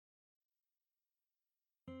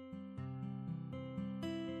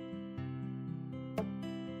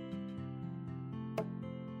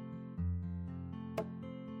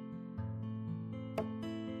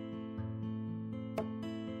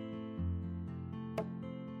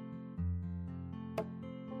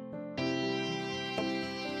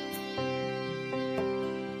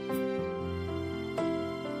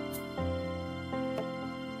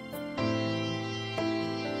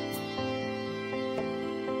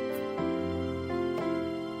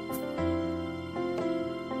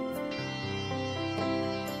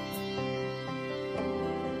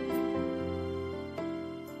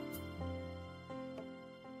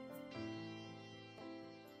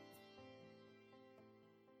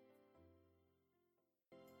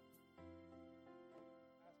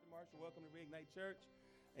Marshall. Welcome to Reignite Church.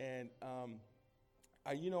 And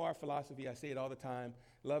you know our philosophy. I say it all the time.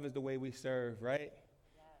 Love is the way we serve, right?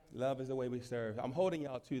 Love is the way we serve. I'm holding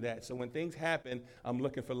y'all to that. So when things happen, I'm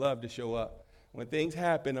looking for love to show up. When things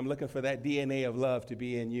happen, I'm looking for that DNA of love to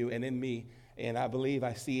be in you and in me. And I believe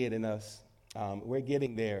I see it in us. We're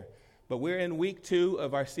getting there. But we're in week 2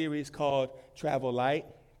 of our series called Travel Light.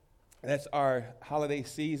 That's our holiday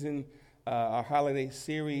season, our holiday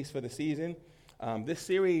series for the season. This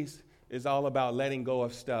series is all about letting go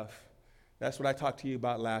of stuff. That's what I talked to you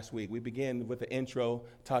about last week. We began with the intro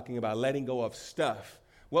talking about letting go of stuff.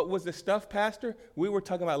 What was the stuff, Pastor? We were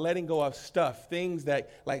talking about letting go of stuff, things that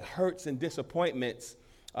like hurts and disappointments,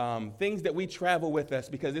 things that we travel with us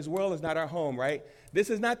because this world is not our home, right? This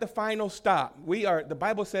is not the final stop. The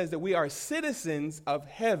Bible says that we are citizens of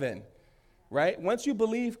heaven, right? Once you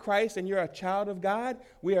believe Christ and you're a child of God,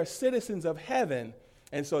 we are citizens of heaven.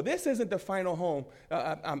 And so this isn't the final home.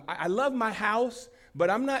 I love my house, but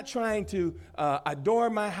I'm not trying to adore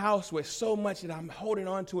my house with so much that I'm holding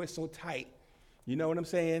on to it so tight. You know what I'm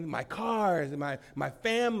saying? My cars, my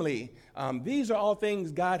family, these are all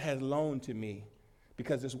things God has loaned to me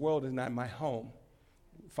because this world is not my home.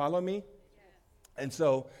 Follow me? And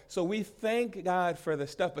so we thank God for the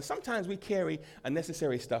stuff, but sometimes we carry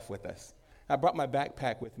unnecessary stuff with us. I brought my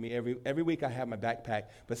backpack with me. Every week I have my backpack,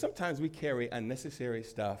 but sometimes we carry unnecessary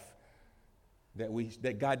stuff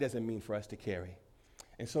that God doesn't mean for us to carry.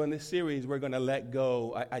 And so in this series, we're going to let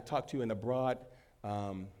go. I talked to you in a broad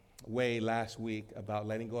way last week about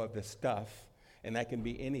letting go of the stuff, and that can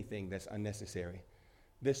be anything that's unnecessary.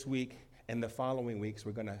 This week and the following weeks,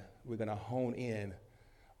 we're gonna hone in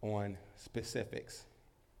on specifics.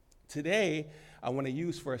 Today, I want to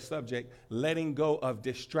use for a subject, letting go of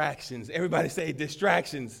distractions. Everybody say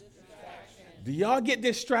distractions. Do y'all get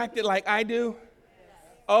distracted like I do?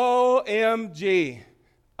 Yes. OMG.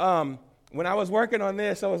 When I was working on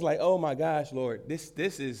this, I was like, oh my gosh, Lord, this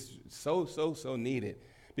is so needed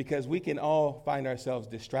because we can all find ourselves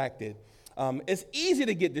distracted. It's easy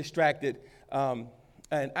to get distracted. And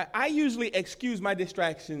I usually excuse my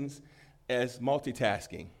distractions as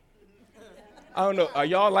multitasking. I don't know. Are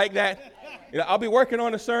y'all like that? You know, I'll be working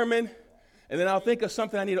on a sermon, and then I'll think of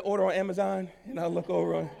something I need to order on Amazon, and I'll look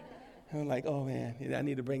over and I'm like, oh man, I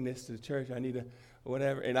need to bring this to the church. I need to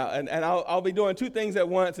whatever, and I'll be doing 2 things at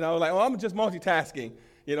once, and I was like, oh, I'm just multitasking,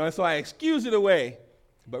 and so I excuse it away,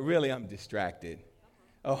 but really I'm distracted.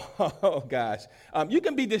 Oh gosh, you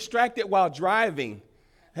can be distracted while driving.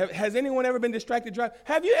 Has anyone ever been distracted driving?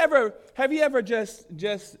 Have you ever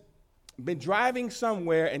just been driving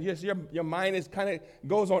somewhere and just your mind is kind of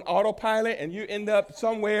goes on autopilot and you end up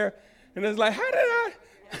somewhere and it's like, how did I?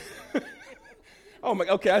 Oh my,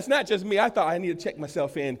 okay, it's not just me. I thought I need to check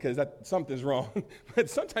myself in because something's wrong.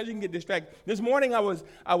 But sometimes you can get distracted. This morning I was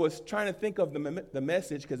trying to think of the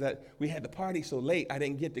message because we had the party so late. I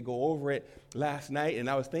didn't get to go over it last night, and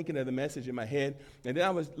I was thinking of the message in my head. And then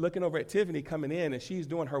I was looking over at Tiffany coming in, and she's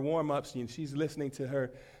doing her warm-ups, and she's listening to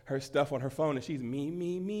her stuff on her phone, and she's me,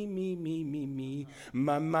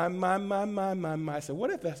 my. I said,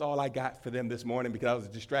 what if that's all I got for them this morning because I was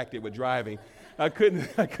distracted with driving? I couldn't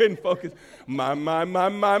focus. My.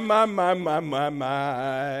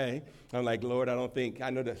 I'm like, Lord, I know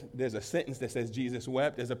that there's a sentence that says Jesus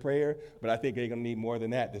wept as a prayer, but I think they're going to need more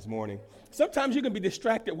than that this morning. Sometimes you can be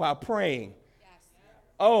distracted while praying.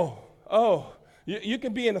 Yes. You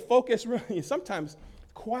can be in a focus room. Sometimes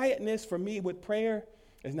quietness for me with prayer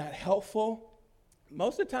is not helpful.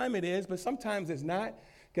 Most of the time it is, but sometimes it's not.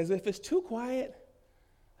 Because if it's too quiet,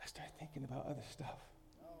 I start thinking about other stuff.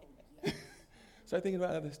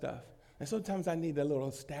 And sometimes I need a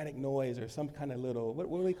little static noise or some kind of little, what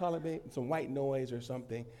do we call it, babe? Some white noise or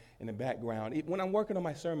something in the background. When I'm working on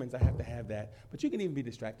my sermons, I have to have that. But you can even be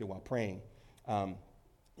distracted while praying.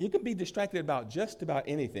 You can be distracted about just about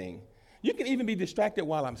anything. You can even be distracted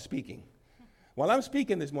while I'm speaking. While I'm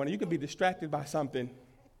speaking this morning, you can be distracted by something.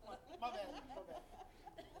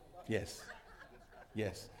 Yes.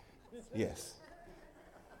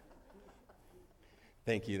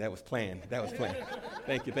 Thank you. That was planned.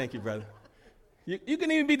 Thank you, brother. You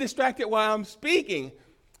can even be distracted while I'm speaking.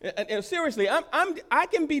 And seriously, I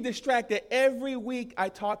can be distracted every week I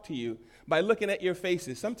talk to you by looking at your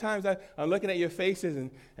faces. Sometimes I'm looking at your faces and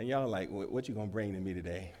y'all are like, what you going to bring to me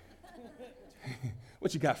today?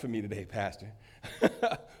 What you got for me today, Pastor?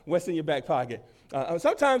 What's in your back pocket?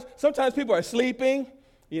 Sometimes people are sleeping.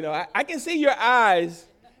 I can see your eyes.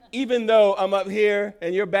 Even though I'm up here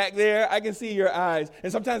and you're back there, I can see your eyes.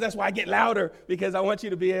 And sometimes that's why I get louder, because I want you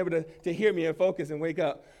to be able to hear me and focus and wake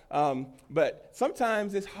up. But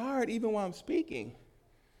sometimes it's hard, even while I'm speaking,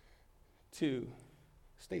 to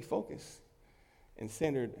Stay focused and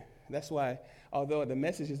centered. That's why, although the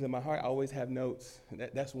message is in my heart, I always have notes.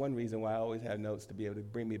 That's one reason why I always have notes, to be able to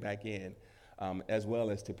bring me back in, as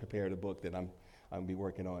well as to prepare the book that I'm be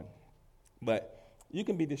working on. But you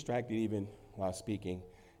can be distracted even while speaking,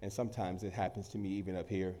 and sometimes it happens to me even up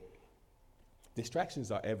here.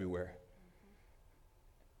 Distractions are everywhere,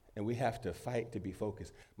 and we have to fight to be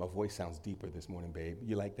focused. My voice sounds deeper this morning, babe.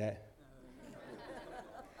 You like that?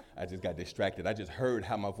 I just got distracted. I just heard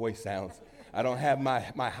how my voice sounds. I don't have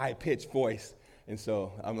my high-pitched voice. And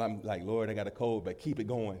so I'm like, Lord, I got a cold, but keep it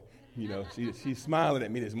going. You know, she's smiling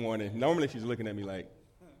at me this morning. Normally she's looking at me like,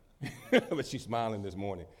 but she's smiling this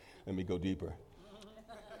morning. Let me go deeper.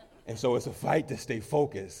 And so it's a fight to stay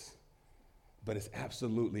focused, but it's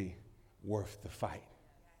absolutely worth the fight.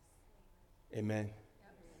 Amen.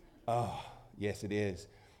 Oh, yes, it is.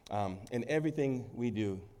 In everything we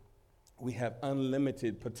do, we have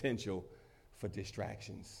unlimited potential for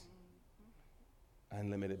distractions.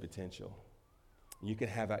 Unlimited potential. You can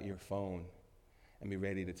have out your phone and be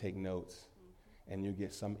ready to take notes, and you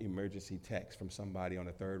get some emergency text from somebody on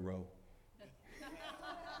the third row.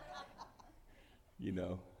 You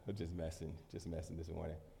know, I'm just messing this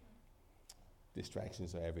morning.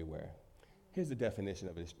 Distractions are everywhere. Here's the definition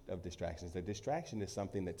of distractions. A distraction is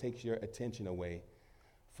something that takes your attention away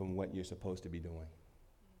from what you're supposed to be doing.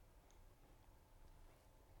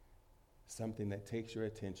 Something that takes your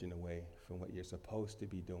attention away from what you're supposed to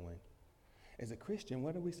be doing. As a Christian,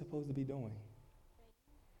 what are we supposed to be doing?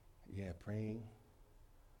 Yeah, praying,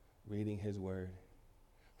 reading his word,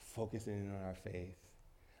 focusing on our faith,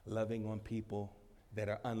 loving on people that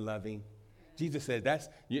are unloving. Jesus said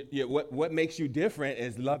what makes you different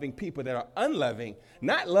is loving people that are unloving,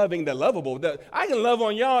 not loving the lovable. I can love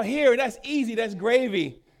on y'all here, that's easy, that's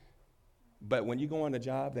gravy. But when you go on a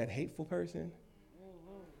job, that hateful person,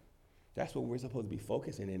 that's what we're supposed to be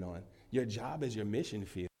focusing in on. Your job is your mission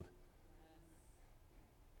field.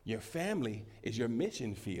 Your family is your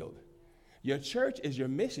mission field. Your church is your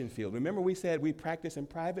mission field. Remember we said we practice in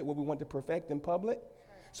private what we want to perfect in public?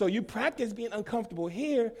 So you practice being uncomfortable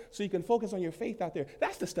here so you can focus on your faith out there.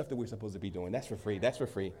 That's the stuff that we're supposed to be doing. That's for free. That's for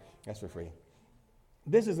free. That's for free.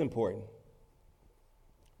 This is important.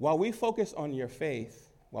 While we focus on your faith,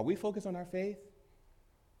 while we focus on our faith,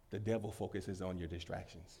 the devil focuses on your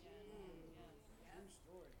distractions.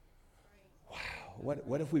 Wow,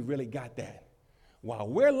 what if we really got that? While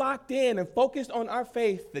we're locked in and focused on our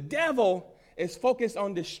faith, the devil is focused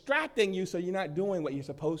on distracting you so you're not doing what you're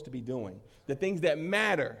supposed to be doing, the things that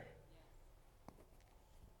matter.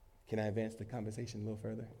 Can I advance the conversation a little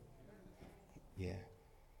further? Yeah.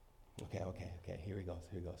 Okay. Here he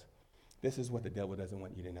goes. This is what the devil doesn't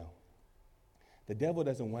want you to know. The devil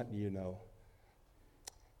doesn't want you to know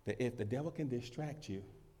that if the devil can distract you,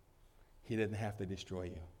 he doesn't have to destroy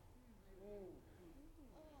you.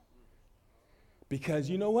 Because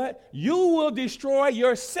you know what? You will destroy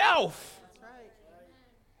yourself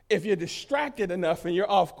if you're distracted enough and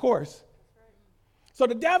you're off course. So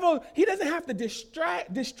the devil, he doesn't have to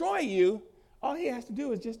destroy you. All he has to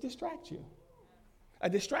do is just distract you. A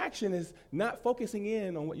distraction is not focusing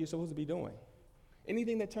in on what you're supposed to be doing.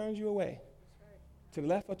 Anything that turns you away, to the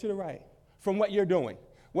left or to the right, from what you're doing.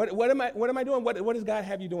 What am I doing? What does God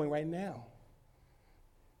have you doing right now?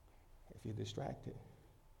 If you're distracted.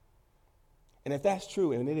 And if that's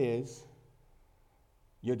true, and it is,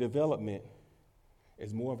 your development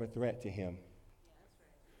is more of a threat to him.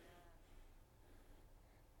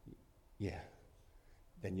 Yeah,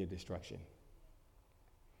 than your destruction.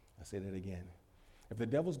 I'll say that again. If the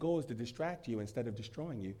devil's goal is to distract you instead of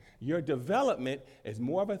destroying you, your development is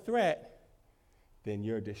more of a threat than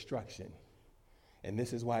your destruction. And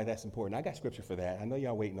this is why that's important. I got scripture for that. I know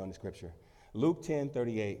y'all waiting on the scripture. Luke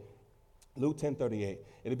 10:38. Luke 10:38.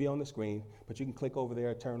 It'll be on the screen, but you can click over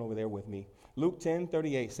there, turn over there with me. Luke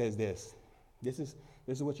 10:38 says this. This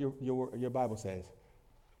is what your Bible says.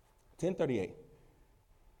 10:38.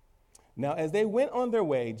 Now, as they went on their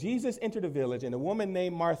way, Jesus entered a village, and a woman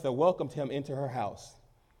named Martha welcomed him into her house.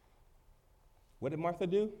 What did Martha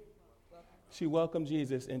do? She welcomed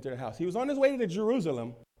Jesus into her house. He was on his way to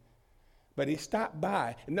Jerusalem, but he stopped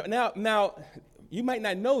by. Now, you might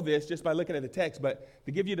not know this just by looking at the text, but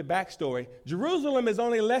to give you the backstory, Jerusalem is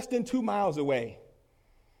only less than 2 miles away.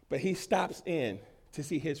 But he stops in to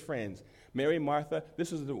see his friends. Mary, Martha,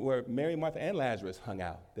 this is where Mary, Martha, and Lazarus hung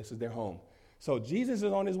out. This is their home. So Jesus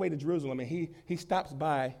is on his way to Jerusalem, and he stops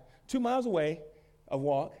by 2 miles away, a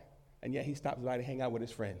walk, and yet he stops by to hang out with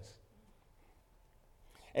his friends.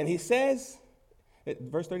 And he says,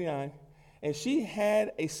 verse 39, and she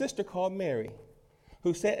had a sister called Mary,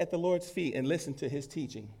 who sat at the Lord's feet and listened to his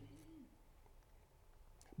teaching.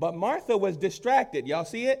 But Martha was distracted. Y'all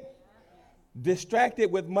see it?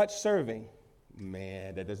 Distracted with much serving.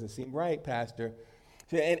 Man, that doesn't seem right, Pastor.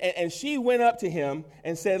 And she went up to him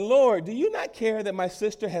and said, Lord, do you not care that my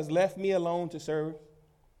sister has left me alone to serve?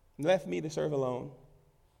 Left me to serve alone?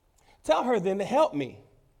 Tell her then to help me.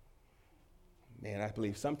 Man, I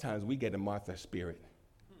believe sometimes we get a Martha spirit.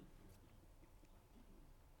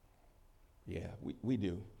 Yeah, we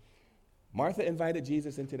do. Martha invited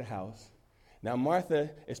Jesus into the house. Now,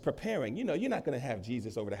 Martha is preparing. You know, you're not going to have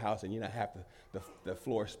Jesus over the house and you not have the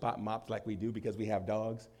floor spot mopped like we do because we have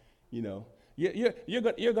dogs. You know, you're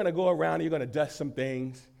going to go around and you're going to dust some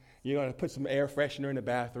things. You're going to put some air freshener in the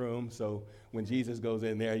bathroom so when Jesus goes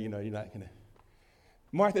in there, you know, you're not going to.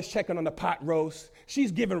 Martha's checking on the pot roast.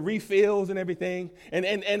 She's giving refills and everything.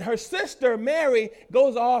 And her sister, Mary,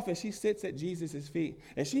 goes off and she sits at Jesus' feet.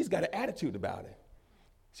 And she's got an attitude about it.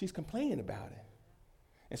 She's complaining about it.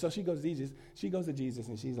 And so she goes to Jesus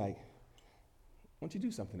and she's like, why don't you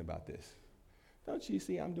do something about this? Don't you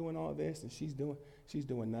see I'm doing all this? And she's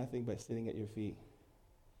doing nothing but sitting at your feet.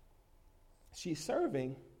 She's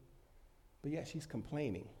serving, but yet she's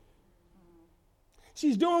complaining.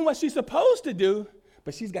 She's doing what she's supposed to do,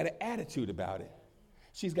 but she's got an attitude about it.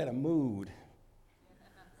 She's got a mood.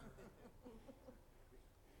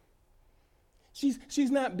 She's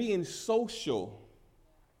not being social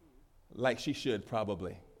like she should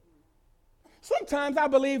probably. Sometimes I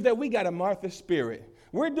believe that we got a Martha spirit.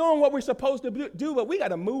 We're doing what we're supposed to do, but we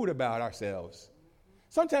got a mood about ourselves.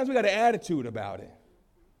 Sometimes we got an attitude about it.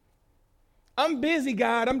 I'm busy,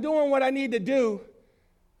 God. I'm doing what I need to do,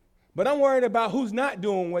 but I'm worried about who's not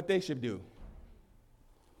doing what they should do.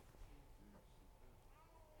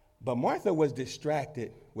 But Martha was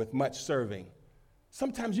distracted with much serving.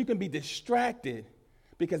 Sometimes you can be distracted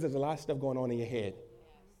because there's a lot of stuff going on in your head.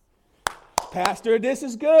 Pastor, this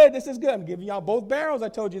is good. This is good. I'm giving y'all both barrels I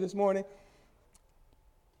told you this morning.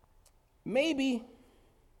 Maybe,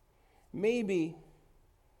 let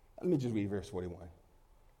me just read verse 41.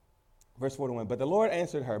 Verse 41, but the Lord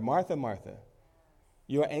answered her, Martha, Martha,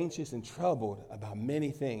 you are anxious and troubled about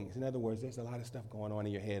many things. In other words, there's a lot of stuff going on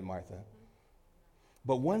in your head, Martha.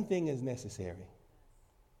 But one thing is necessary.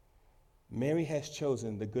 Mary has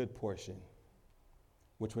chosen the good portion,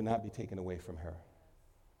 which will not be taken away from her.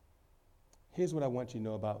 Here's what I want you to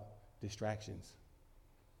know about distractions.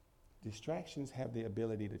 Distractions have the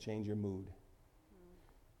ability to change your mood.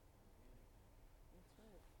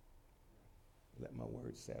 Let my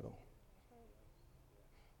words settle.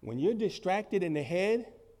 When you're distracted in the head,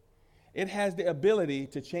 it has the ability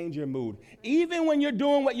to change your mood. Even when you're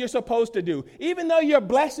doing what you're supposed to do, even though you're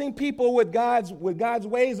blessing people with God's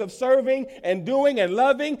ways of serving and doing and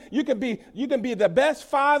loving, you can be the best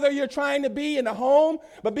father you're trying to be in the home,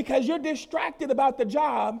 but because you're distracted about the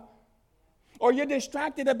job, or you're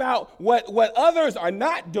distracted about what others are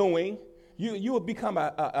not doing, you will become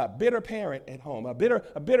a bitter parent at home, a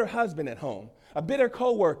bitter husband at home, a bitter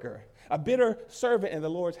coworker, a bitter servant in the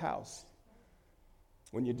Lord's house.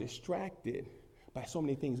 When you're distracted by so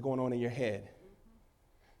many things going on in your head,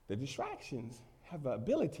 the distractions have the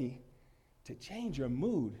ability to change your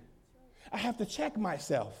mood. I have to check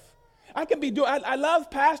myself. I love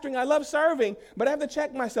pastoring, I love serving, but I have to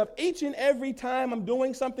check myself each and every time I'm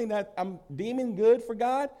doing something that I'm deeming good for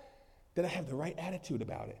God, that I have the right attitude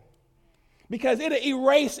about it. Because it'll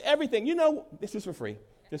erase everything. You know, this is for free.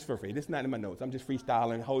 This is for free. This is not in my notes. I'm just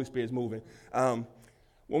freestyling. The Holy Spirit's moving.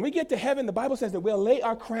 When we get to heaven, the Bible says that we'll lay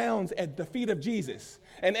our crowns at the feet of Jesus.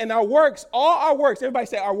 And our works, all our works, everybody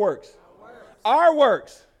say our works. Our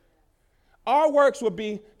works will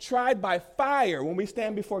be tried by fire when we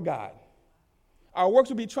stand before God. Our works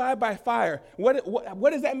will be tried by fire.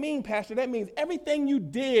 What does that mean, Pastor? That means everything you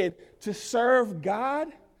did to serve God,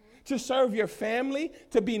 to serve your family,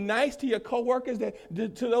 to be nice to your coworkers, to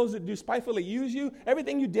those that do spitefully use you,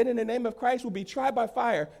 everything you did in the name of Christ will be tried by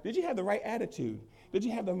fire. Did you have the right attitude? Did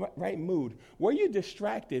you have the right mood? Were you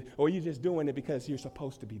distracted, or are you just doing it because you're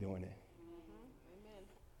supposed to be doing it?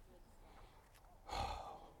 Mm-hmm.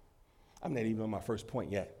 I'm not even on my first point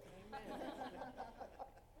yet.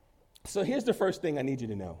 So here's the first thing I need you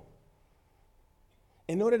to know.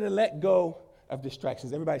 In order to let go of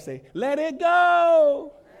distractions, everybody say, let it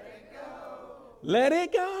go. Let it go. Let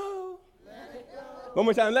it go. Let it go. One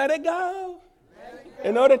more time, let it go. Let it go.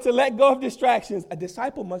 In order to let go of distractions, a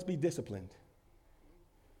disciple must be disciplined.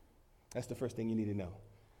 That's the first thing you need to know.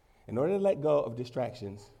 In order to let go of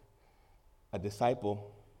distractions, a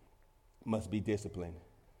disciple must be disciplined.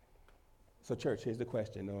 So, church, here's the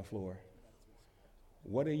question on the floor.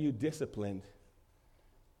 What are you disciplined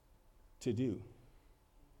to do?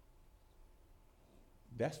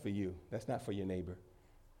 That's for you. That's not for your neighbor.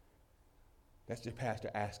 That's your pastor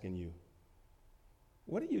asking you.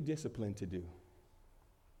 What are you disciplined to do?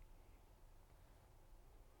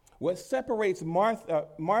 What separates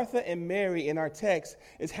Martha and Mary in our text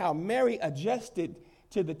is how Mary adjusted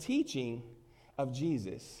to the teaching of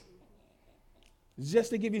Jesus.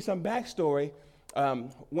 Just to give you some backstory,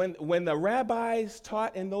 when the rabbis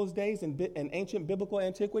taught in those days in ancient biblical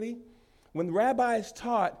antiquity, when the rabbis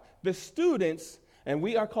taught, the students, and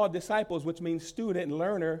we are called disciples, which means student and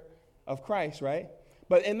learner of Christ, right?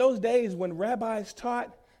 But in those days, when rabbis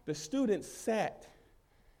taught, the students sat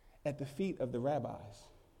at the feet of the rabbis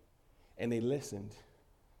and they listened.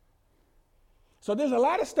 So there's a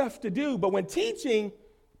lot of stuff to do, but when teaching,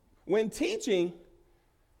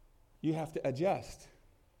 you have to adjust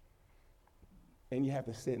and you have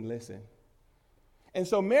to sit and listen. And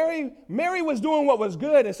so Mary was doing what was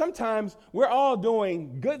good, and sometimes we're all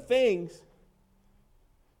doing good things,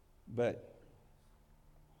 but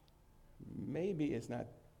maybe it's not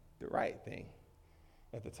the right thing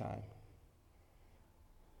at the time.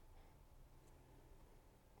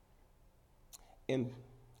 In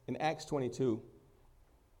Acts 22,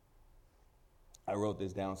 I wrote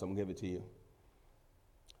this down, so I'm going to give it to you.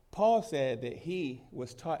 Paul said that he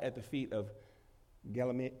was taught at the feet of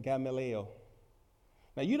Gamaliel.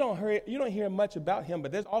 Now, you don't hear much about him,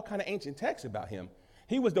 but there's all kind of ancient texts about him.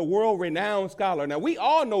 He was the world-renowned scholar. Now, we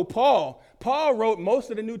all know Paul. Paul wrote most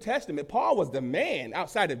of the New Testament. Paul was the man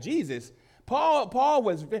outside of Jesus. Paul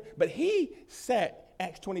was, but he sat,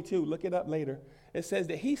 Acts 22, look it up later. It says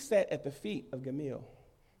that he sat at the feet of Gamaliel.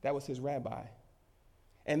 That was his rabbi.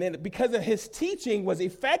 And then because of his teaching was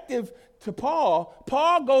effective to Paul,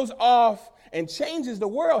 Paul goes off and changes the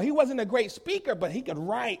world. He wasn't a great speaker, but he could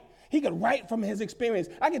write. He could write from his experience.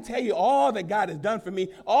 I can tell you all that God has done for me,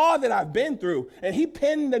 all that I've been through. And he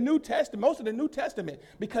penned the New Testament, most of the New Testament,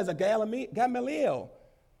 because of Gamaliel.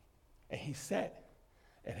 And he sat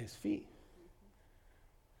at his feet.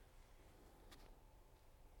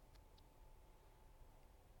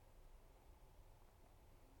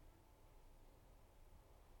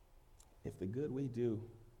 If the good we do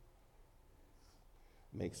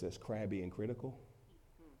makes us crabby and critical,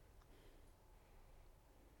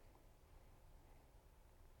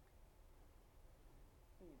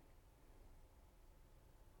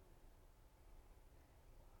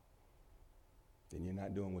 then you're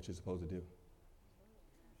not doing what you're supposed to do.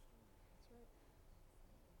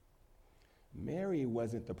 Mary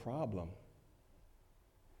wasn't the problem.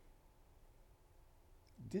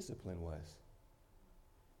 Discipline was.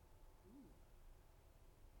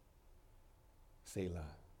 Selah.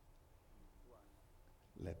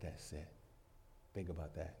 Let that sit. Think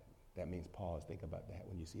about that. That means pause. Think about that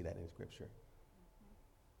when you see that in Scripture.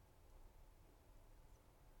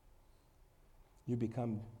 You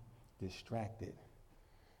become distracted.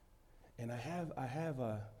 And I have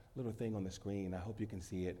a little thing on the screen. I hope you can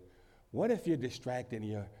see it. What if you're distracted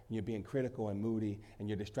and you're being critical and moody and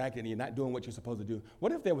you're distracted and you're not doing what you're supposed to do?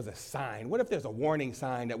 What if there was a sign? What if there's a warning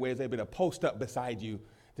sign that was able to post up beside you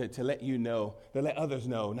to let you know, to let others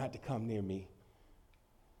know not to come near me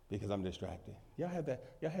because I'm distracted? Y'all have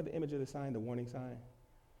the image of the sign, the warning sign?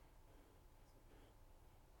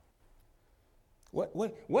 What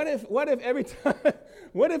if every time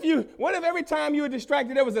what if every time you were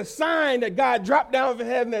distracted there was a sign that God dropped down from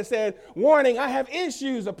heaven that said, "Warning, I have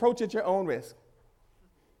issues, approach at your own risk."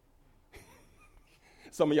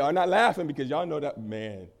 Some of y'all are not laughing because y'all know that,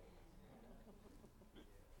 man.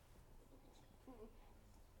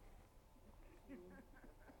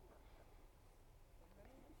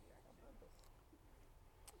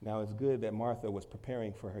 Now, it's good that Martha was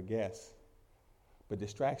preparing for her guests, but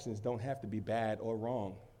distractions don't have to be bad or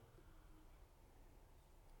wrong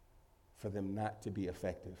for them not to be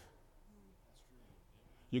effective.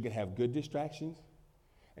 You can have good distractions,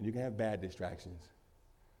 and you can have bad distractions.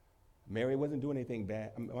 Mary wasn't doing anything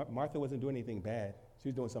bad. Martha wasn't doing anything bad. She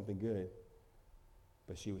was doing something good,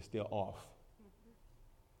 but she was still off.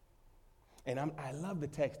 And I love the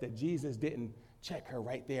text that Jesus didn't check her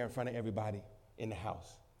right there in front of everybody in the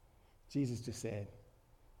house. Jesus just said,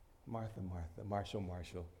 "Martha, Martha,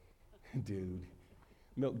 Marshall, dude,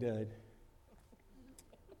 milk dud.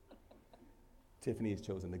 Tiffany has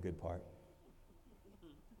chosen the good part."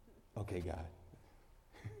 Okay, God,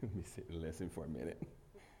 let me sit and listen for a minute.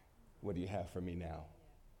 What do you have for me now?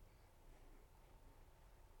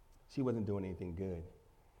 She wasn't doing anything good,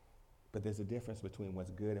 but there's a difference between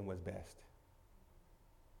what's good and what's best.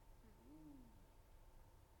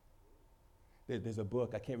 There's a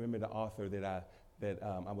book, I can't remember the author that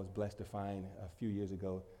I was blessed to find a few years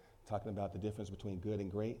ago, talking about the difference between good and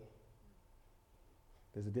great.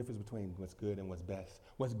 There's a difference between what's good and what's best.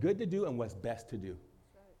 What's good to do and what's best to do.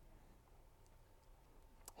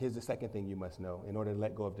 Here's the second thing you must know. In order to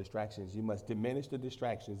let go of distractions, you must diminish the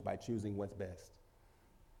distractions by choosing what's best.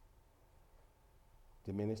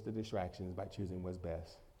 Diminish the distractions by choosing what's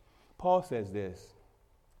best. Paul says this,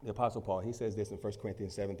 the Apostle Paul, he says this in 1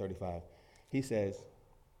 Corinthians 7:35. He says,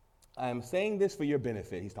 I am saying this for your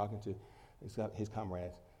benefit. He's talking to his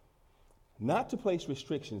comrades. Not to place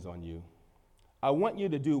restrictions on you. I want you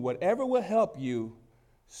to do whatever will help you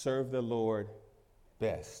serve the Lord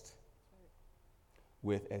best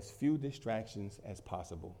with as few distractions as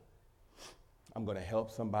possible. I'm going to help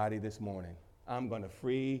somebody this morning. I'm going to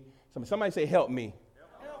free somebody say, help me.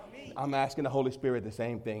 Help me. I'm asking the Holy Spirit the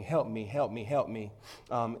same thing. Help me, help me, help me.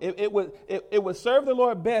 It would serve the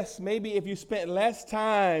Lord best maybe if you spent less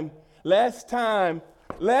time on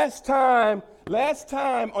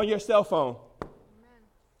your cell phone.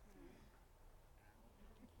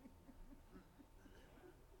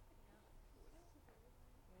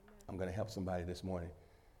 I'm going to help somebody this morning.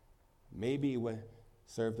 Maybe it would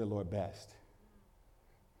serve the Lord best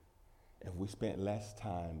if we spent less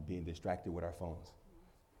time being distracted with our phones.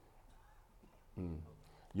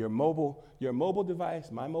 Your mobile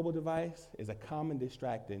device, my mobile device, is a common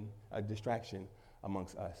distraction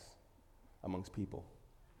amongst us, amongst people.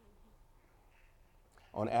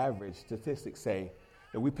 On average, statistics say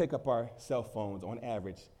that we pick up our cell phones on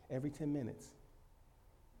average every 10 minutes.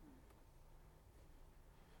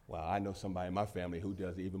 Well, I know somebody in my family who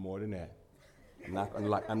does even more than that.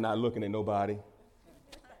 I'm not looking at nobody.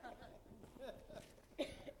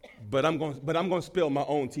 But I'm going to spill my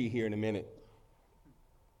own tea here in a minute.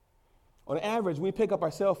 On average, we pick up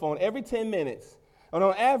our cell phone every 10 minutes. And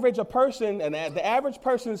on average, the average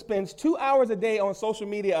person spends 2 hours a day on social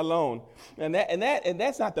media alone. And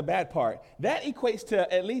that's not the bad part. That equates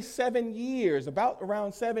to at least 7 years,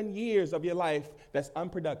 around 7 years of your life that's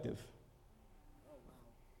unproductive.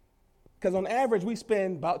 Because on average, we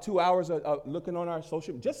spend about 2 hours looking on our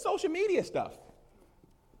social media stuff.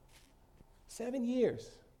 7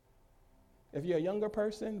 years. If you're a younger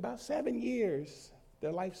person, about 7 years, the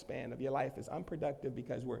lifespan of your life is unproductive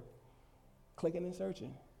because we're clicking and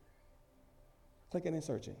searching. Clicking and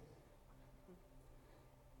searching.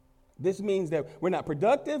 This means that we're not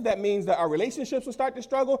productive. That means that our relationships will start to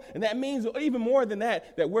struggle. And that means even more than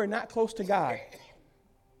that we're not close to God.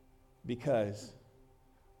 Because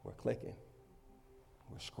we're clicking,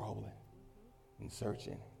 we're scrolling and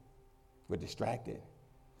searching, we're distracted.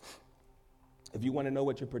 If you want to know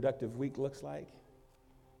what your productive week looks like,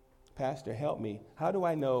 Pastor, help me. How do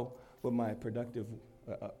I know what my productive,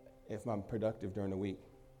 if I'm productive during the week?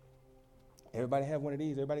 Everybody have one of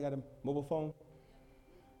these? Everybody got a mobile phone?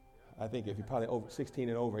 I think if you're probably over 16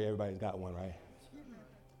 and over, everybody's got one, right?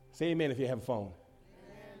 Say amen if you have a phone.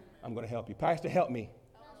 I'm going to help you. Pastor, help me.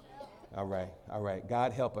 All right.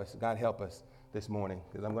 God help us this morning,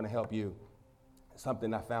 because I'm going to help you.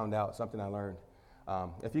 Something I found out, something I learned.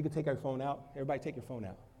 If you could take your phone out, everybody take your phone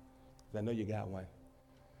out, because I know you got one.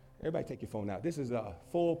 Everybody take your phone out. This is a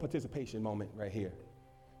full participation moment right here.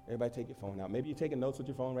 Everybody take your phone out. Maybe you're taking notes with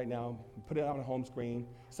your phone right now. Put it on the home screen.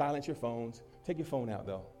 Silence your phones. Take your phone out,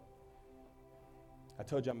 though. I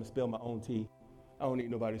told you I'm going to spill my own tea. I don't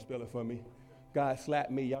need nobody to spill it for me. God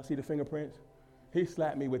slapped me. Y'all see the fingerprints? He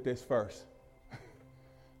slapped me with this first.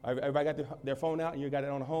 Everybody got their phone out and you got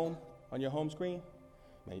it on your home screen?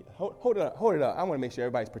 Man, hold it up. I want to make sure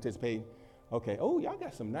everybody's participating. Okay. Oh, y'all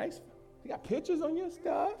got some nice, you got pictures on your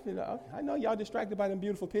stuff. I know y'all distracted by them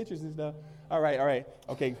beautiful pictures and stuff. All right.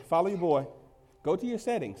 Okay, follow your boy. Go to your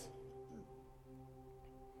settings.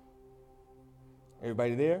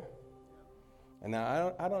 Everybody there? And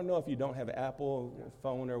now I don't know if you don't have an Apple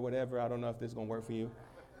phone or whatever. I don't know if this is going to work for you.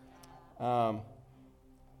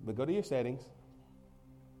 But go to your settings.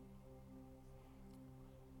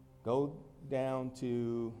 Go down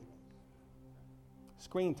to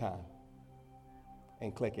screen time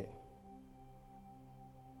and click it.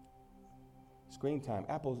 Screen time.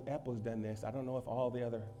 Apple's done this. I don't know if all the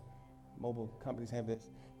other mobile companies have this.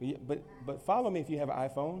 But follow me if you have an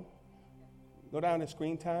iPhone. Go down to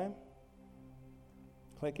screen time.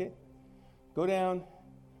 Click it. Go down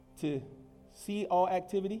to see all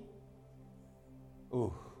activity.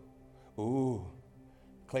 Ooh.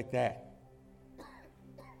 Click that.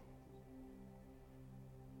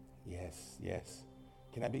 Yes.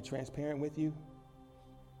 Can I be transparent with you?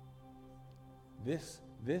 This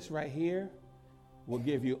right here will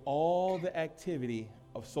give you all the activity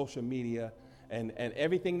of social media and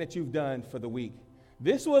everything that you've done for the week.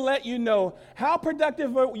 This will let you know how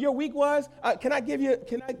productive your week was.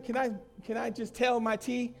 Can I just tell my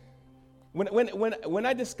tea? When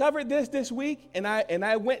I discovered this week, and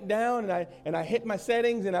I went down and I hit my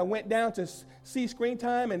settings and I went down to see screen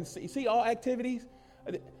time and see all activities,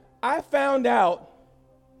 I found out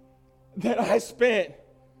that I spent,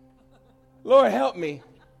 Lord help me,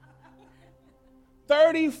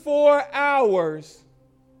 34 hours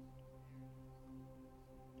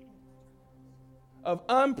of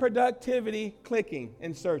unproductivity clicking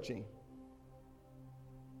and searching.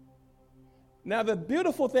 Now, the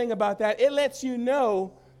beautiful thing about that, it lets you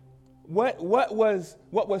know what was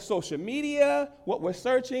social media, what was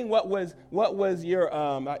searching, what was your,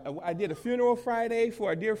 I did a funeral Friday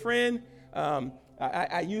for a dear friend.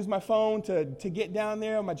 I used my phone to get down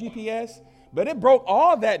there on my GPS, but it broke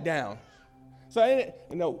all that down. So,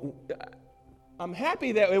 I'm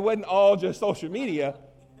happy that it wasn't all just social media,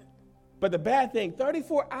 but the bad thing,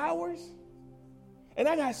 34 hours? And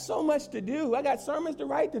I got so much to do. I got sermons to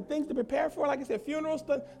write, the things to prepare for. Like I said, funerals,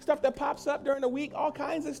 stuff that pops up during the week, all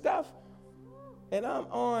kinds of stuff. And I'm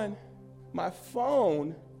on my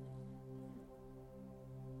phone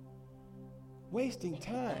wasting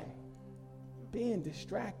time, being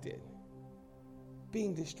distracted.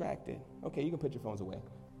 Okay, you can put your phones away.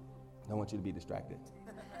 I don't want you to be distracted.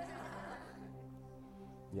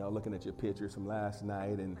 Y'all looking at your pictures from last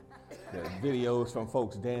night and the videos from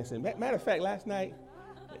folks dancing. Matter of fact, last night,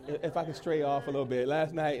 if I could stray off a little bit,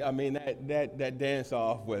 last night, I mean, that dance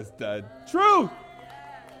off was the truth.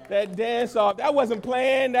 That dance off, that wasn't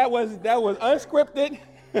planned. That was unscripted.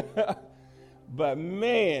 But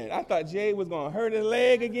man, I thought Jay was going to hurt his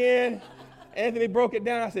leg again. Anthony broke it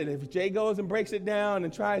down. I said, if Jay goes and breaks it down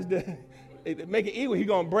and tries to make it equal, he's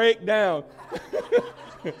going to break down.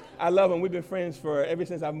 I love him. We've been friends ever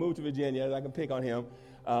since I moved to Virginia. I can pick on him.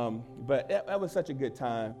 But that was such a good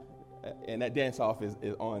time. And that dance-off is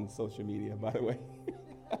on social media, by the way.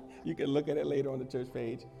 You can look at it later on the church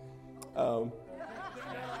page. I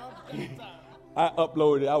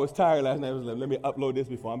uploaded it. I was tired last night. I was like, let me upload this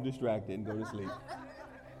before I'm distracted and go to sleep.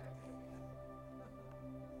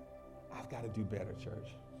 I've got to do better,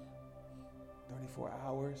 church. 34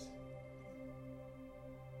 hours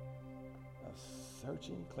of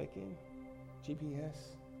searching, clicking,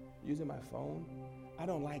 GPS, using my phone. I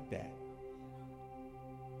don't like that.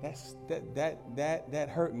 That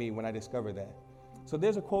hurt me when I discovered that. So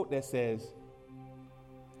there's a quote that says,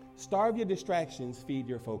 starve your distractions, feed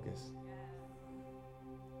your focus.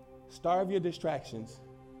 Starve your distractions,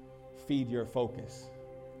 feed your focus.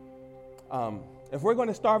 If we're going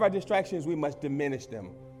to starve our distractions, we must diminish them,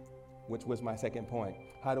 which was my second point.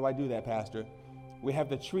 How do I do that, Pastor? We have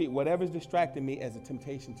to treat whatever's distracting me as a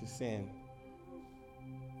temptation to sin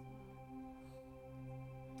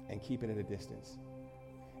and keep it at a distance.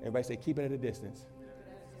 Everybody say, keep it at a distance.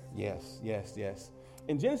 Yes.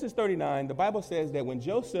 In Genesis 39, the Bible says that when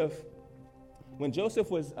Joseph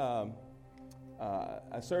was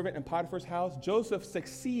a servant in Potiphar's house, Joseph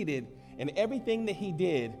succeeded in everything that he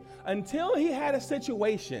did until he had a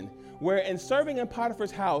situation where in serving in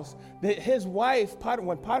Potiphar's house, that his wife,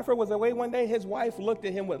 when Potiphar was away one day, his wife looked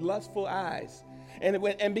at him with lustful eyes.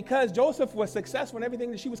 And because Joseph was successful in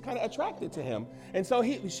everything, she was kind of attracted to him. And so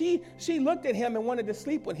she looked at him and wanted to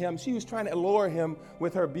sleep with him. She was trying to allure him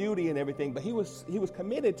with her beauty and everything. But he was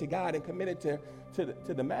committed to God and committed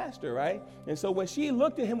to the master, right? And so when she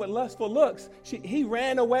looked at him with lustful looks, he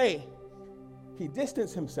ran away. He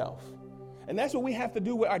distanced himself. And that's what we have to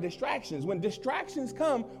do with our distractions. When distractions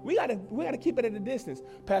come, we gotta keep it at a distance.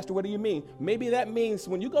 Pastor, what do you mean? Maybe that means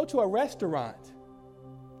when you go to a restaurant,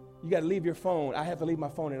 you got to leave your phone. I have to leave my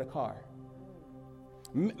phone in the car.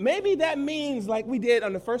 Maybe that means like we did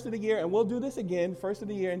on the first of the year, and we'll do this again, first of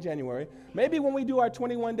the year in January. Maybe when we do our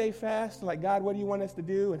 21-day fast, like, God, what do you want us to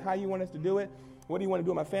do and how you want us to do it? What do you want to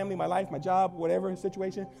do in my family, my life, my job, whatever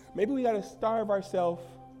situation? Maybe we got to starve ourselves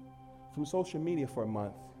from social media for a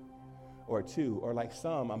month or two, or like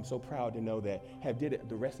some, I'm so proud to know that, have did it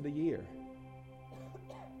the rest of the year.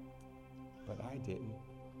 But I didn't.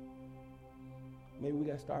 Maybe we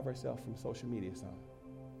got to starve ourselves from social media some.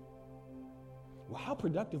 Well, how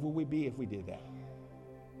productive would we be if we did that?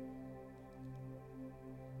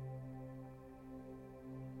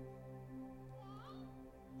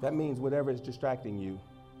 That means whatever is distracting you,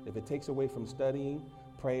 if it takes away from studying,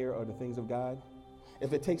 prayer, or the things of God,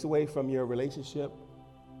 if it takes away from your relationship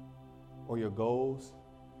or your goals,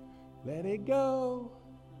 let it go.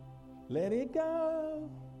 Let it go.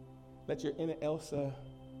 Let your inner Elsa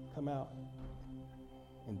come out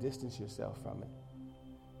and distance yourself from it.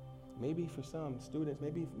 Maybe for some students,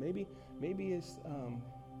 maybe it's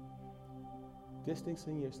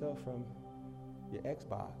distancing yourself from your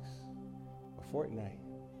Xbox or Fortnite.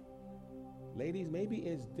 Ladies, maybe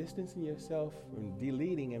it's distancing yourself from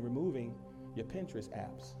deleting and removing your Pinterest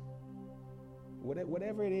apps.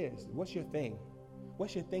 Whatever it is, what's your thing?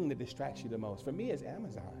 What's your thing that distracts you the most? For me, it's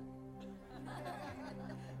Amazon.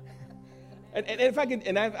 and if I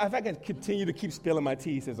can continue to keep spilling my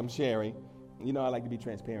tea since I'm sharing, you know I like to be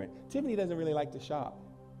transparent. Tiffany doesn't really like to shop,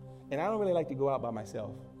 and I don't really like to go out by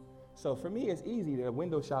myself. So for me, it's easy to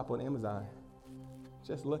window shop on Amazon.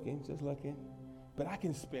 Just looking. But I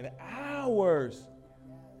can spend hours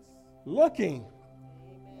looking.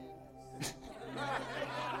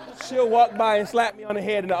 She'll walk by and slap me on the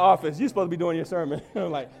head in the office. You're supposed to be doing your sermon.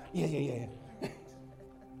 I'm like, yeah.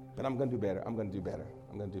 But I'm going to do better.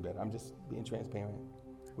 I'm just being transparent.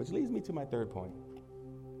 Which leads me to my third point.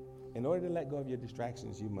 In order to let go of your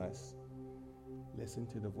distractions, you must listen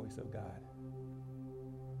to the voice of God.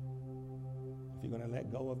 If you're going to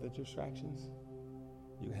let go of the distractions,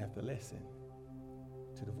 you have to listen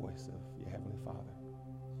to the voice of your Heavenly Father.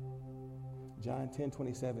 John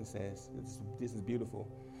 10:27 says, this is beautiful.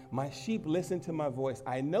 My sheep listen to my voice.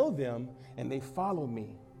 I know them, and they follow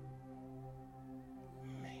me.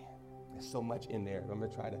 Man, there's so much in there. I'm going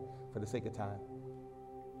to try to, for the sake of time.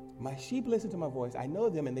 My sheep listen to my voice. I know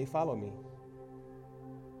them, and they follow me.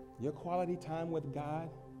 Your quality time with God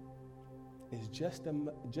is just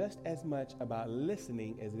as much about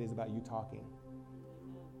listening as it is about you talking.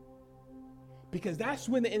 Because that's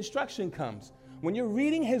when the instruction comes. When you're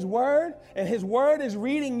reading His Word, and His Word is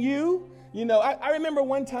reading you. You know, I remember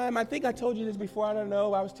one time, I think I told you this before, I don't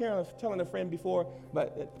know, I was telling a friend before,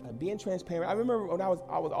 but being transparent, I remember when I was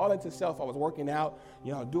all into self, I was working out,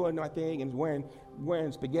 you know, doing my thing and wearing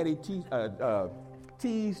spaghetti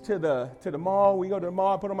tees to the mall. We go to the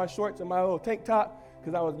mall, put on my shorts and my little tank top,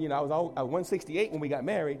 because I was 168 when we got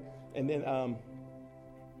married, and then, I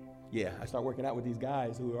started working out with these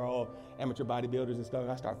guys who are all amateur bodybuilders and stuff,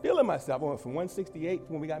 and I started feeling myself. I went from 168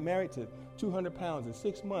 when we got married to 200 pounds in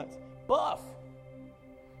 6 months. Buff.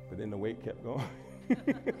 But then the weight kept going.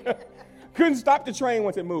 Couldn't stop the train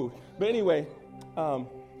once it moved. But anyway, I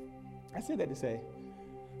said that to say,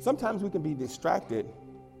 sometimes we can be distracted.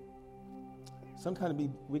 Sometimes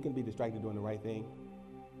we can be distracted doing the right thing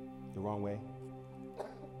the wrong way.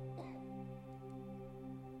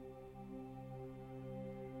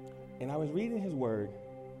 And I was reading His Word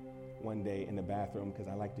one day in the bathroom, because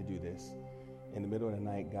I like to do this. In the middle of the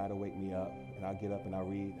night, God will wake me up, and I'll get up and I'll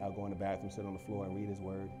read. I'll go in the bathroom, sit on the floor, and read His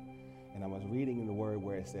Word. And I was reading in the Word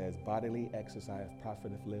where it says, bodily exercise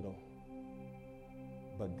profiteth little,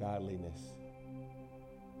 but godliness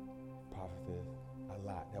profiteth a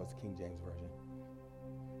lot. That was the King James Version.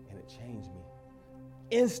 And it changed me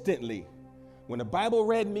instantly. When the Bible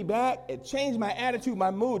read me back, it changed my attitude, my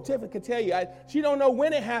mood. Tiffany can tell you, she don't know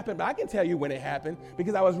when it happened, but I can tell you when it happened,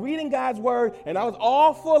 because I was reading God's Word, and I was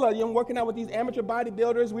all full of, working out with these amateur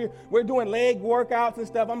bodybuilders. We're doing leg workouts and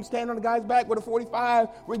stuff. I'm standing on the guy's back with a 45.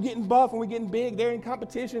 We're getting buff, and we're getting big. They're in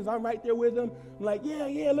competitions. I'm right there with them. I'm like,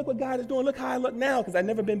 yeah, look what God is doing. Look how I look now, because I've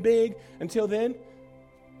never been big until then.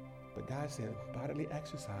 But God said, bodily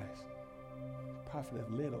exercise profiteth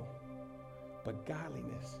little, but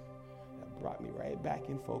godliness brought me right back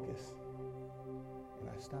in focus. And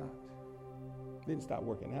I stopped. Didn't stop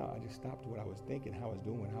working out. I just stopped what I was thinking, how I was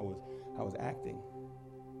doing, how I was acting.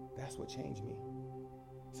 That's what changed me.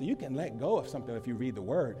 So you can let go of something if you read the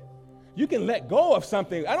Word. You can let go of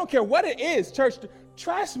something. I don't care what it is, church.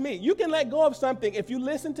 Trust me. You can let go of something if you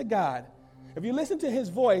listen to God. If you listen to His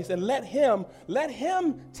voice and let Him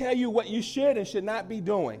tell you what you should and should not be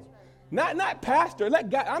doing. Not pastor. Let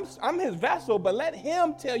God. I'm His vessel, but let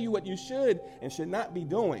Him tell you what you should and should not be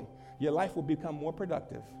doing. Your life will become more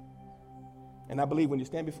productive. And I believe when you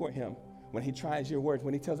stand before Him, when He tries your words,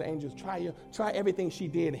 when He tells the angels, try everything she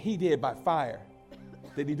did, He did by fire.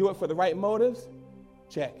 Did He do it for the right motives?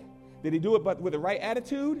 Check. Did He do it with the right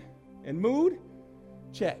attitude and mood?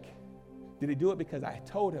 Check. Did He do it because I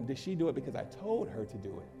told Him? Did she do it because I told her to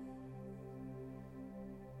do it?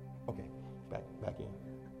 Okay, back in.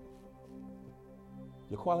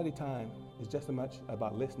 Your quality time is just as much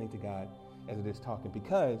about listening to God as it is talking,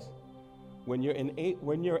 because when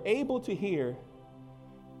you're able to hear,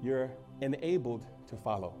 you're enabled to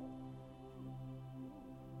follow.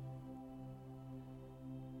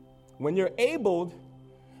 When you're able,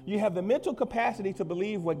 you have the mental capacity to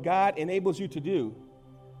believe what God enables you to do.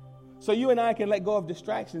 So you and I can let go of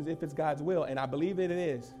distractions if it's God's will, and I believe that it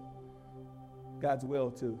is God's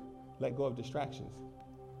will to let go of distractions.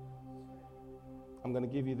 I'm going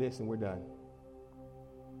to give you this and we're done.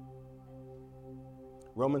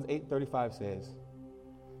 Romans 8:35 says,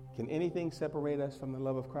 can anything separate us from the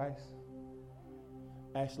love of Christ?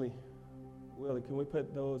 Ashley, Willie, can we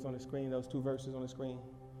put those on the screen, those two verses on the screen?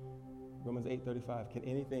 Romans 8:35. Can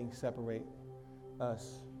anything separate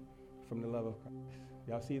us from the love of Christ?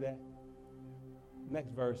 Y'all see that?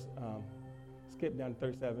 Next verse. Skip down to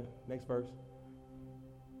 37. Next verse.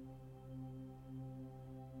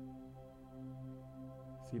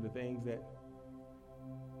 See the things that...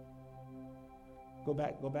 Go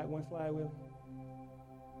back one slide, Will.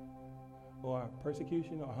 Or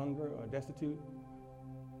persecution, or hunger, or destitute,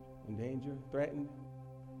 in danger, threatened.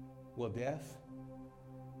 Well, death.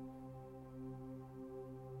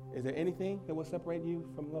 Is there anything that will separate you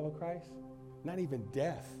from the love of Christ? Not even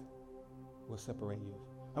death will separate you.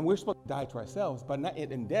 And we're supposed to die to ourselves, but not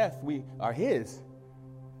in death we are His.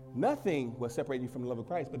 Nothing will separate you from the love of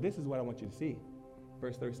Christ. But this is what I want you to see.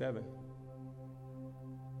 Verse 37.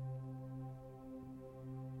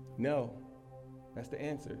 No. That's the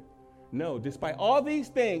answer. No. Despite all these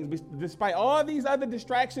things, despite all these other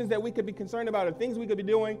distractions that we could be concerned about, or things we could be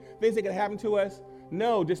doing, things that could happen to us,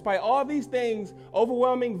 no. Despite all these things,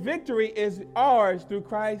 overwhelming victory is ours through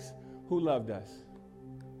Christ who loved us.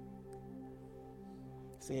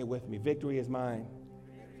 Say it with me. Victory is mine.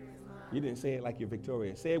 You didn't say it like you're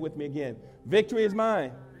victorious. Say it with me again. Victory is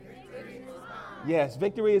mine. Yes,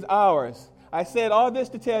 victory is ours. I said all this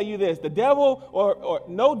to tell you this. The devil or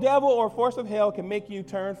no devil or force of hell can make you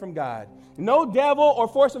turn from God. No devil or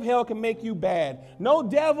force of hell can make you bad. No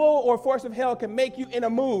devil or force of hell can make you in a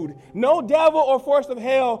mood. No devil or force of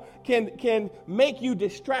hell can make you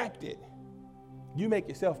distracted. You make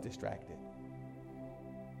yourself distracted.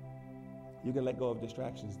 You can let go of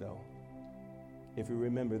distractions, though. If you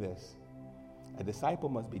remember this, a disciple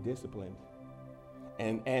must be disciplined.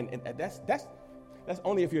 And that's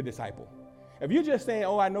only if you're a disciple. If you're just saying,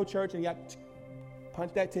 oh, I know church, and you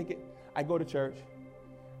punch that ticket, I go to church.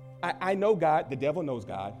 I know God. The devil knows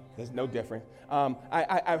God. There's no difference.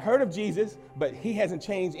 I've heard of Jesus, but He hasn't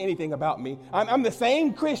changed anything about me. I'm the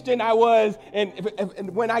same Christian I was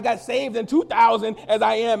when I got saved in 2000 as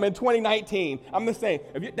I am in 2019. I'm the same.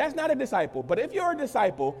 That's not a disciple. But if you're a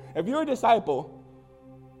disciple, a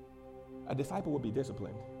disciple will be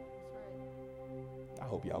disciplined. I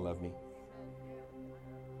hope y'all love me.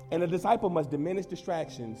 And a disciple must diminish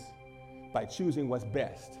distractions by choosing what's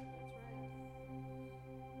best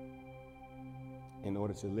in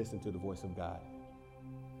order to listen to the voice of God.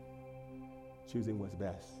 Choosing what's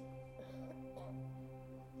best.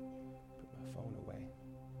 Put my phone away.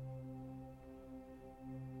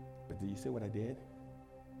 But do you see what I did?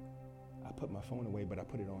 I put my phone away, but I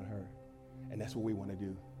put it on her. And that's what we want to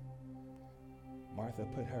do. Martha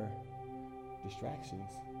put her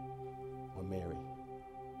distractions on Mary.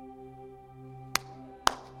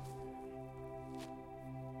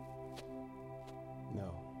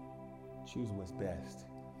 No. Choose what's best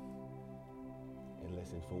and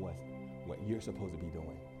listen for what you're supposed to be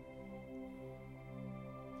doing.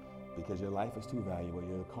 Because your life is too valuable,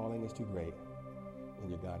 your calling is too great, and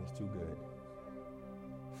your God is too good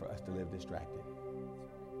for us to live distracted.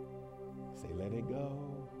 Say, let it go.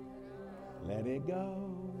 Let it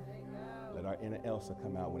go. Let our inner Elsa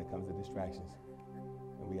come out when it comes to distractions.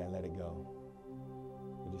 And we got to let it go.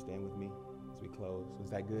 Would you stand with me as we close?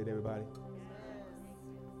 Was that good, everybody?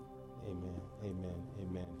 Amen, amen,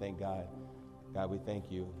 amen. Thank God. God, we thank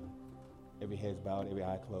you. Every head's bowed, every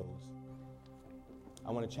eye closed. I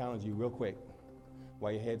want to challenge you real quick.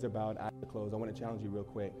 While your heads are bowed, eyes are closed, I want to challenge you real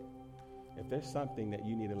quick. If there's something that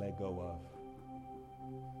you need to let go of,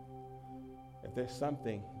 if there's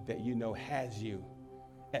something that you know has you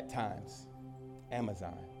at times,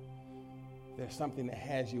 Amazon. If there's something that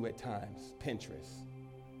has you at times, Pinterest,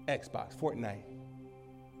 Xbox, Fortnite,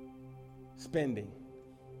 spending,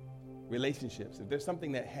 relationships. If there's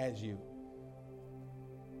something that has you,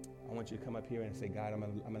 I want you to come up here and say, God, I'm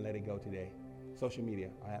going to let it go today. Social media,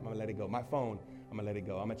 I'm going to let it go. My phone, I'm going to let it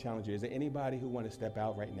go. I'm going to challenge you. Is there anybody who want to step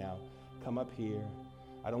out right now? Come up here.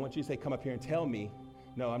 I don't want you to say, come up here and tell me.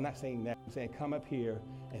 No, I'm not saying that. I'm saying come up here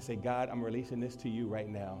and say, God, I'm releasing this to you right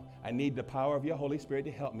now. I need the power of your Holy Spirit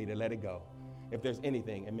to help me to let it go. If there's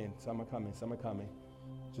anything, amen. Some are coming, some are coming.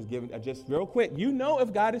 Just real quick, you know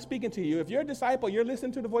if God is speaking to you. If you're a disciple, you're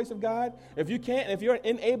listening to the voice of God. If you're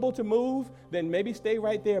unable to move, then maybe stay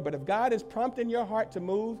right there. But if God is prompting your heart to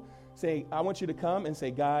move, say, I want you to come and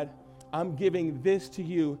say, God, I'm giving this to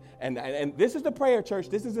you. And this is the prayer, church.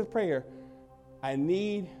 This is the prayer. I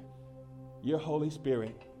need your Holy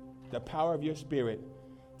Spirit, the power of your Spirit,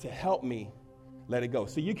 to help me let it go.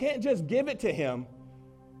 So you can't just give it to Him.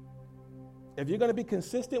 If you're going to be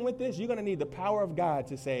consistent with this, you're going to need the power of God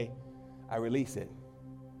to say, I release it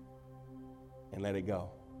and let it go.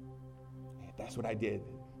 That's what I did.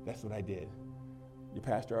 That's what I did. Your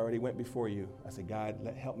pastor already went before you. I said, God,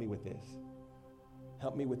 help me with this.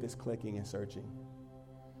 Help me with this clicking and searching.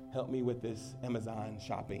 Help me with this Amazon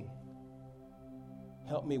shopping.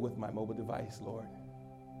 Help me with my mobile device, Lord.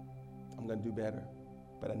 I'm going to do better,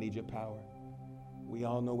 but I need your power. We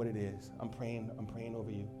all know what it is. I'm praying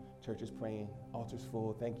over you. Church is praying. Altar's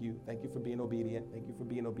full. Thank you. Thank you for being obedient. Thank you for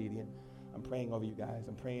being obedient. I'm praying over you guys.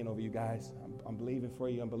 I'm praying over you guys. I'm believing for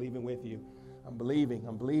you. I'm believing with you. I'm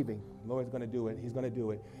believing. Lord's going to do it. He's going to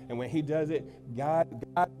do it. And when he does it, God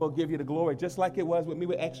will give you the glory. Just like it was with me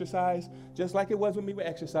with exercise.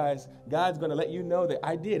 God's going to let you know that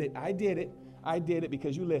I did it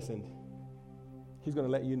because you listened. He's going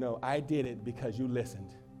to let you know I did it because you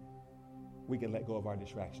listened. We can let go of our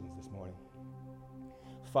distractions this morning.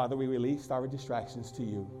 Father, we release our distractions to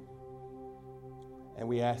you. And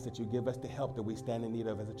we ask that you give us the help that we stand in need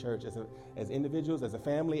of as a church, as individuals, as a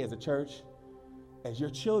family, as a church, as your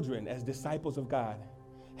children, as disciples of God.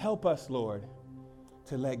 Help us, Lord,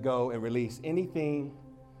 to let go and release anything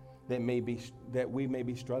that we may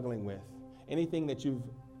be struggling with. Anything that you've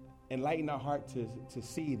enlightened our heart to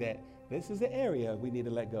see that this is the area we need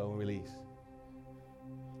to let go and release.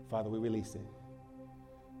 Father, we release it.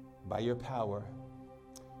 By your power,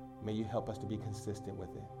 may you help us to be consistent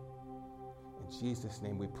with it. In Jesus'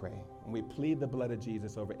 name we pray. And we plead the blood of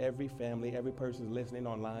Jesus over every family, every person listening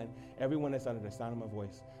online, everyone that's under the sound of my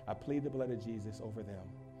voice. I plead the blood of Jesus over them,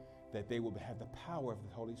 that they will have the power of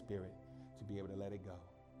the Holy Spirit to be able to let it go.